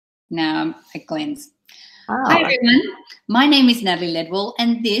Now at Glenn's. Oh. Hi, everyone. My name is Natalie Ledwell,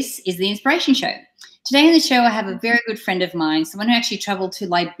 and this is The Inspiration Show. Today on the show, I have a very good friend of mine, someone who actually traveled to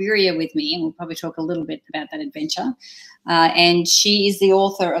Liberia with me, and we'll probably talk a little bit about that adventure. And she is the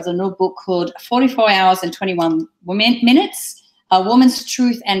author of the new book called 44 Hours and 21 Minutes, A Woman's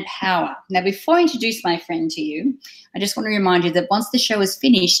Truth and Power. Now, before I introduce my friend to you, I just want to remind you that once the show is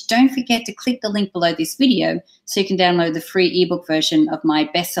finished, don't forget to click the link below this video so you can download the free ebook version of my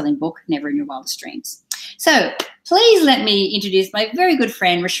best-selling book, Never in Your Wildest Dreams. So please let me introduce my very good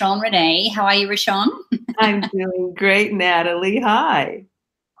friend, RaShawn Renee. How are you, RaShawn? I'm doing great, Natalie. Hi.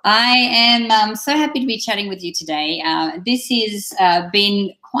 I am so happy to be chatting with you today. This has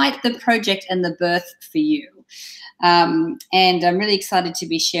been quite the project and the birth for you. And I'm really excited to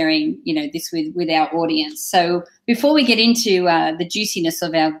be sharing, this with our audience. So before we get into the juiciness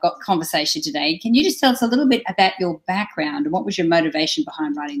of our conversation today, can you just tell us a little bit about your background and what was your motivation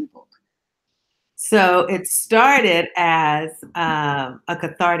behind writing the book? So it started as a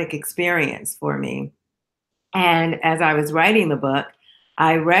cathartic experience for me. And as I was writing the book,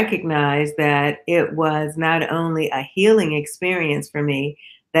 I recognized that it was not only a healing experience for me,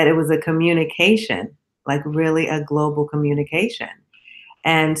 that it was a communication, like really a global communication.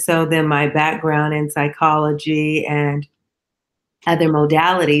 And so then my background in psychology and other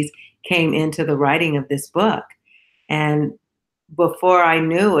modalities came into the writing of this book. And before I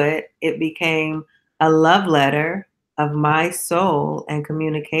knew it, it became a love letter of my soul and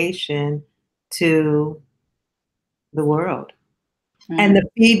communication to the world. Mm-hmm. And the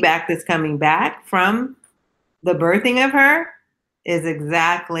feedback that's coming back from the birthing of her is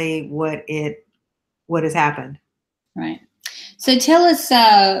exactly what has happened. Right. So tell us,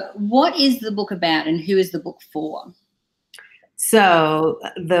 what is the book about and who is the book for? So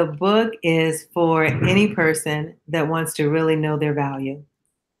the book is for any person that wants to really know their value,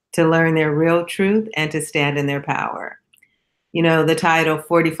 to learn their real truth, and to stand in their power. The title,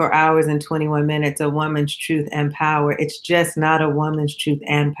 44 Hours and 21 Minutes, A Woman's Truth and Power, it's just not a woman's truth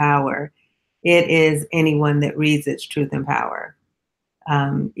and power. It is anyone that reads its truth and power.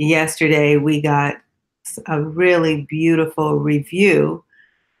 Yesterday, we got a really beautiful review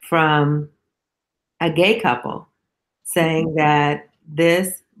from a gay couple saying that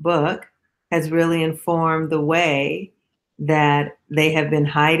this book has really informed the way that they have been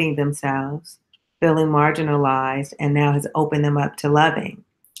hiding themselves, feeling marginalized, and now has opened them up to loving.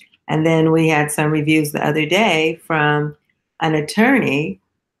 And then we had some reviews the other day from an attorney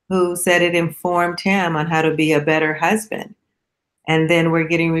who said it informed him on how to be a better husband. And then we're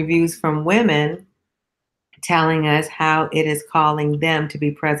getting reviews from women telling us how it is calling them to be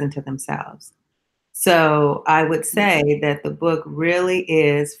present to themselves. So I would say that the book really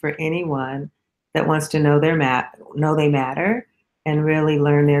is for anyone that wants to know they matter, and really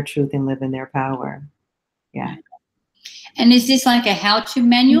learn their truth and live in their power. Yeah. And is this like a how-to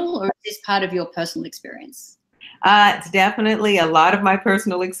manual, or is this part of your personal experience? It's definitely a lot of my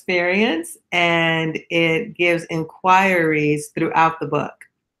personal experience, and it gives inquiries throughout the book.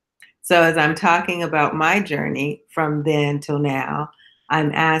 So as I'm talking about my journey from then till now,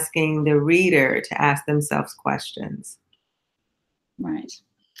 I'm asking the reader to ask themselves questions. Right.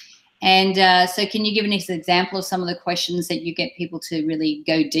 And so can you give an example of some of the questions that you get people to really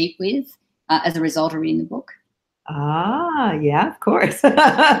go deep with as a result of reading the book? Yeah, of course.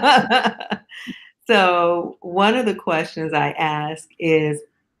 So one of the questions I ask is,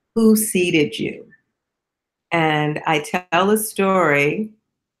 who seeded you? And I tell a story.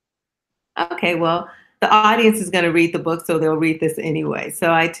 Okay, well, the audience is going to read the book, so they'll read this anyway.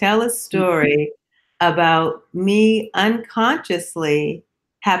 So I tell a story about me unconsciously,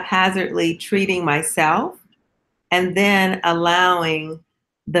 haphazardly treating myself, and then allowing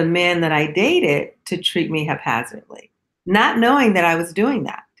the men that I dated to treat me haphazardly, not knowing that I was doing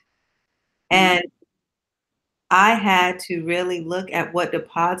that. And I had to really look at what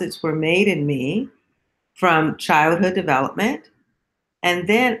deposits were made in me from childhood development, and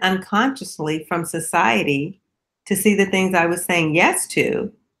then unconsciously from society, to see the things I was saying yes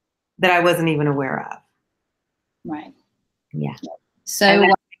to that I wasn't even aware of. Right. Yeah. So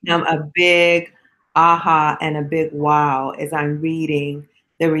become a big aha and a big wow as I'm reading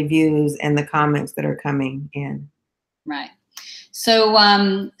the reviews and the comments that are coming in. Right. So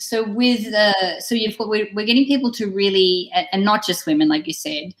we're getting people to really, and not just women, like you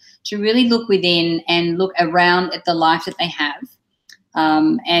said, to really look within and look around at the life that they have,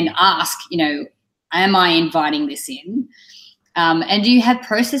 and ask, am I inviting this in? And do you have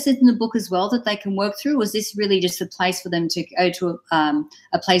processes in the book as well that they can work through? Or is this really just a place for them to go to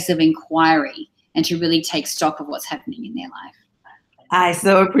a place of inquiry and to really take stock of what's happening in their life? I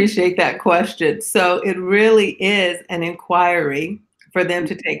so appreciate that question. So it really is an inquiry for them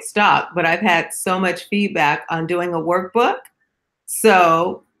to take stock, but I've had so much feedback on doing a workbook.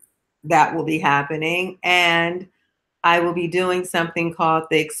 So that will be happening. And I will be doing something called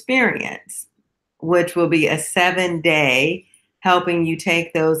the experience, which will be a 7-day helping you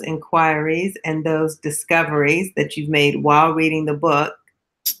take those inquiries and those discoveries that you've made while reading the book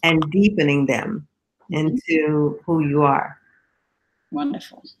and deepening them into who you are.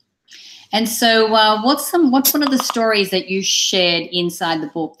 Wonderful. And so, what's one of the stories that you shared inside the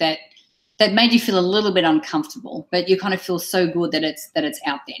book that made you feel a little bit uncomfortable, but you kind of feel so good that it's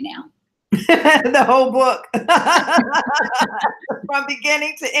out there now? The whole book, from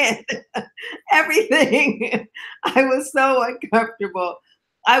beginning to end, everything. I was so uncomfortable.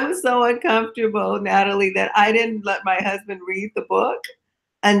 Natalie, that I didn't let my husband read the book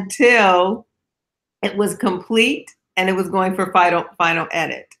until it was complete and it was going for final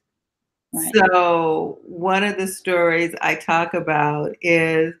edit. Right. So one of the stories I talk about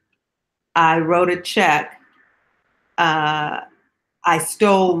is I wrote a check. I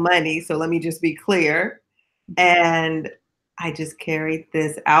stole money, so let me just be clear. And I just carried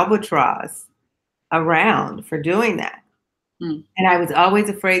this albatross around for doing that. And I was always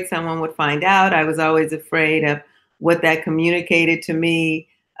afraid someone would find out. I was always afraid of what that communicated to me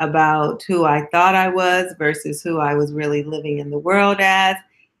about who I thought I was versus who I was really living in the world as.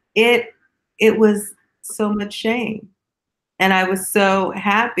 It was so much shame. And I was so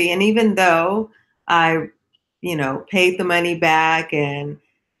happy. And even though I paid the money back and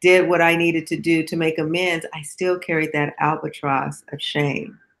did what I needed to do to make amends, I still carried that albatross of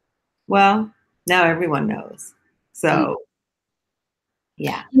shame. Well, now everyone knows. So,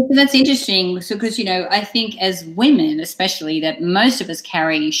 yeah. That's interesting. So, because, I think as women, especially, that most of us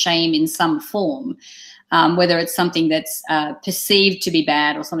carry shame in some form, whether it's something that's perceived to be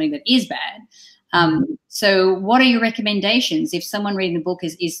bad or something that is bad. So what are your recommendations if someone reading the book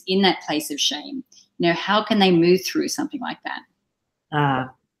is in that place of shame? How can they move through something like that?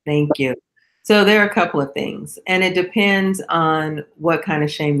 Thank you. So there are a couple of things, and it depends on what kind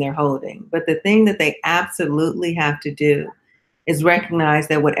of shame they're holding. But the thing that they absolutely have to do is recognize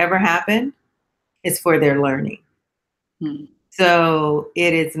that whatever happened is for their learning. So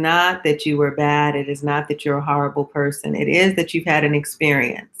it is not that you were bad. It is not that you're a horrible person. It is that you've had an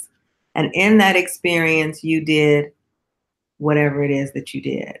experience. And in that experience, you did whatever it is that you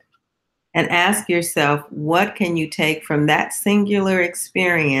did. And ask yourself, what can you take from that singular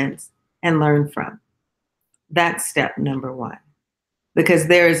experience and learn from? That's step number one. Because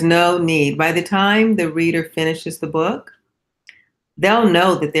there is no need. By the time the reader finishes the book, they'll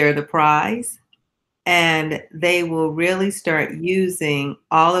know that they're the prize, and they will really start using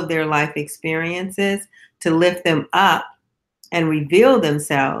all of their life experiences to lift them up and reveal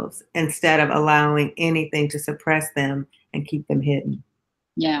themselves instead of allowing anything to suppress them and keep them hidden.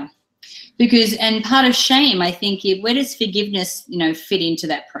 Yeah. Because, and part of shame, I think, where does forgiveness, fit into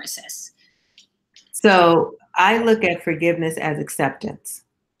that process? So I look at forgiveness as acceptance.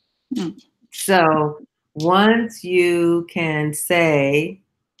 So once you can say,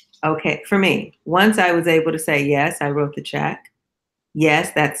 okay, for me, once I was able to say, yes, I wrote the check.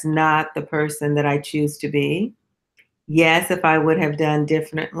 Yes, that's not the person that I choose to be. Yes, if I would have done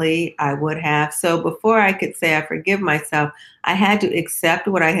differently, I would have. So before I could say I forgive myself, I had to accept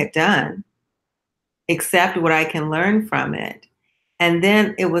what I had done, accept what I can learn from it. And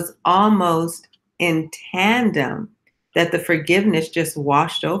then it was almost in tandem that the forgiveness just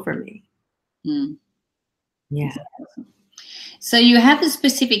washed over me. Yeah. So you have a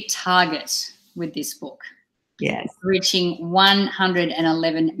specific target with this book. Yes. Reaching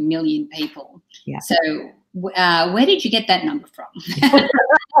 111 million people. Yeah. So where did you get that number from? It's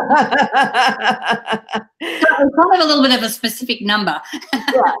kind of a little bit of a specific number.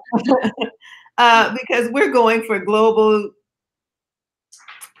 Because we're going for global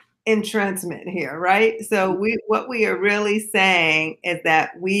entrancement here, right? So what we are really saying is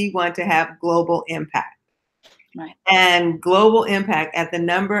that we want to have global impact. Right. And global impact at the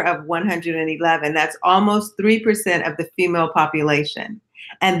number of 111, that's almost 3% of the female population.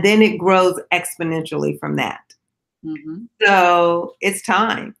 And then it grows exponentially from that. So it's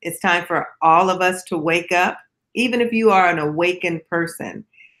time. It's time for all of us to wake up. Even if you are an awakened person,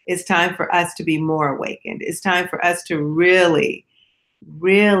 it's time for us to be more awakened. It's time for us to really,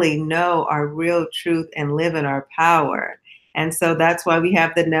 really know our real truth and live in our power. And so that's why we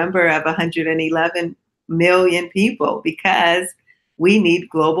have the number of 111 million people, because we need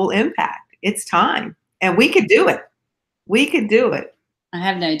global impact. It's time. And we could do it. We could do it. I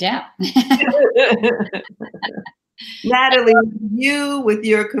have no doubt. Natalie, you with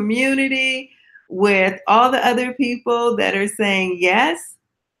your community, with all the other people that are saying yes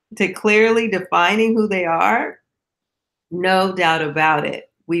to clearly defining who they are, no doubt about it,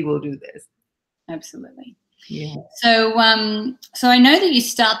 we will do this. Absolutely. Yeah. So, so I know that you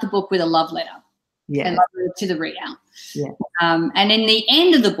start the book with a love letter. Yes. A love letter to the reader. Yes. And in the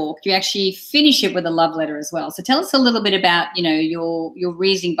end of the book, you actually finish it with a love letter as well. So tell us a little bit about, your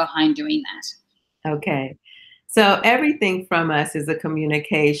reasoning behind doing that. Okay. So everything from us is a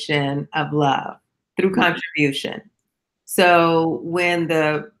communication of love through contribution. So when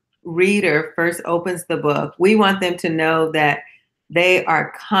the reader first opens the book, we want them to know that they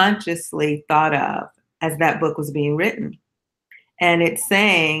are consciously thought of as that book was being written. And it's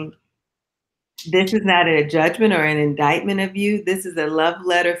saying, this is not a judgment or an indictment of you. This is a love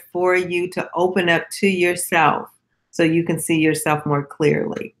letter for you to open up to yourself so you can see yourself more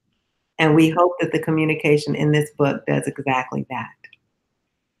clearly. And we hope that the communication in this book does exactly that.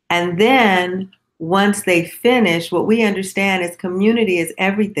 And then once they finish, what we understand is community is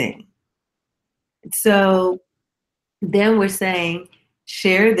everything. So then we're saying,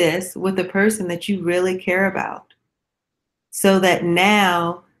 share this with a person that you really care about so that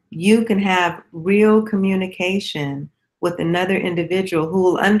now you can have real communication with another individual who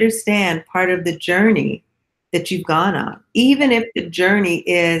will understand part of the journey that you've gone on, even if the journey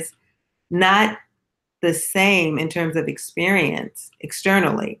is not the same in terms of experience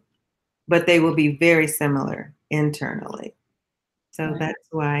externally, but they will be very similar internally. So Right. That's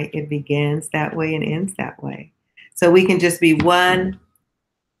why it begins that way and ends that way. So we can just be one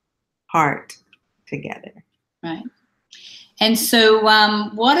heart together. Right. And so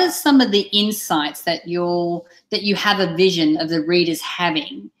what are some of the insights that you have a vision of the readers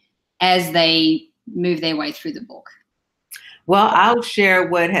having as they move their way through the book? Well, I'll share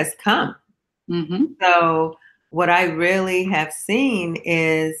what has come. Mm-hmm. So what I really have seen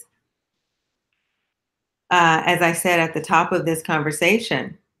is, as I said at the top of this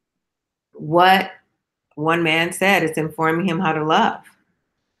conversation, what one man said, it's informing him how to love.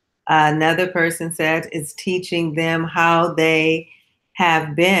 Another person said it's teaching them how they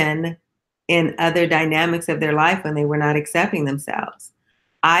have been in other dynamics of their life when they were not accepting themselves.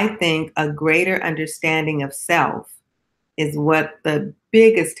 I think a greater understanding of self is what the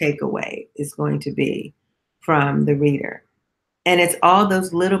biggest takeaway is going to be from the reader. And it's all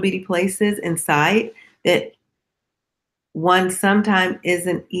those little bitty places inside that one sometimes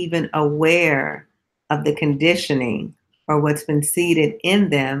isn't even aware of the conditioning or what's been seeded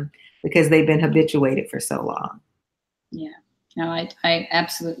in them because they've been habituated for so long. Yeah, no, I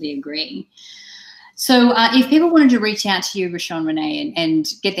absolutely agree. So if people wanted to reach out to you, RaShawn Renee, and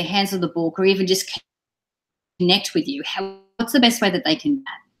get their hands on the book or even just connect with you, what's the best way that they can do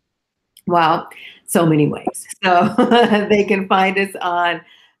that? Well, so many ways. So they can find us on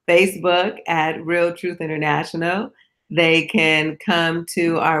Facebook at Real Truth International. They can come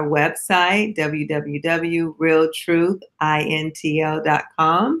to our website,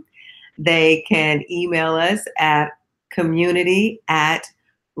 www.realtruthintl.com. They can email us at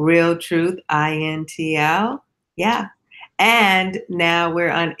community@realtruthintl. Yeah. And now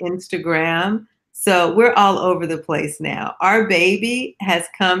we're on Instagram. So we're all over the place now. Our baby has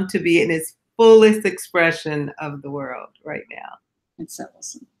come to be in its fullest expression of the world right now. It's so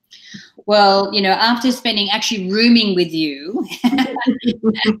awesome. Well, after actually rooming with you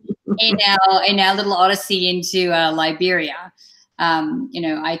in our little odyssey into Liberia,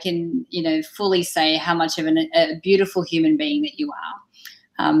 I can, fully say how much of a beautiful human being that you are,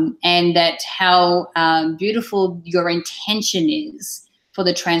 and that how beautiful your intention is for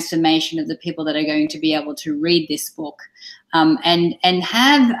the transformation of the people that are going to be able to read this book, and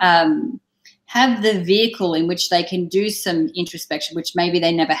have the vehicle in which they can do some introspection, which maybe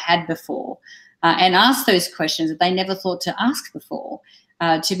they never had before, and ask those questions that they never thought to ask before,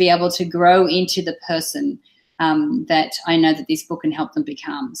 to be able to grow into the person that I know that this book can help them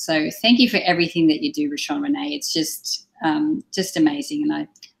become. So thank you for everything that you do, RaShawn Renee. It's just amazing, and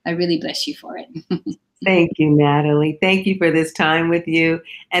I really bless you for it. Thank you, Natalie. Thank you for this time with you,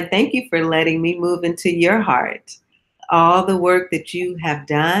 and thank you for letting me move into your heart. All the work that you have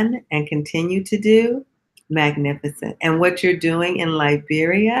done and continue to do, magnificent. And what you're doing in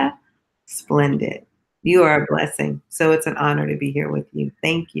Liberia, splendid. You are a blessing. So it's an honor to be here with you.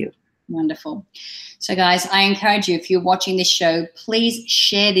 Thank you. Wonderful. So guys, I encourage you, if you're watching this show, please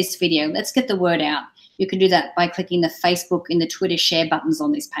share this video. Let's get the word out. You can do that by clicking the Facebook and the Twitter share buttons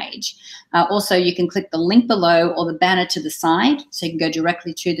on this page. Also, you can click the link below or the banner to the side, so you can go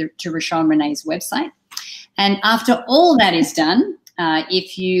directly to RaShawn Renee's website. And after all that is done,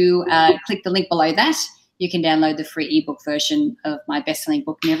 if you click the link below that, you can download the free ebook version of my best-selling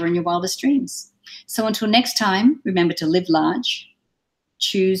book, Never in Your Wildest Dreams. So until next time, remember to live large,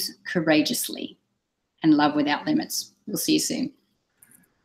 choose courageously, and love without limits. We'll see you soon.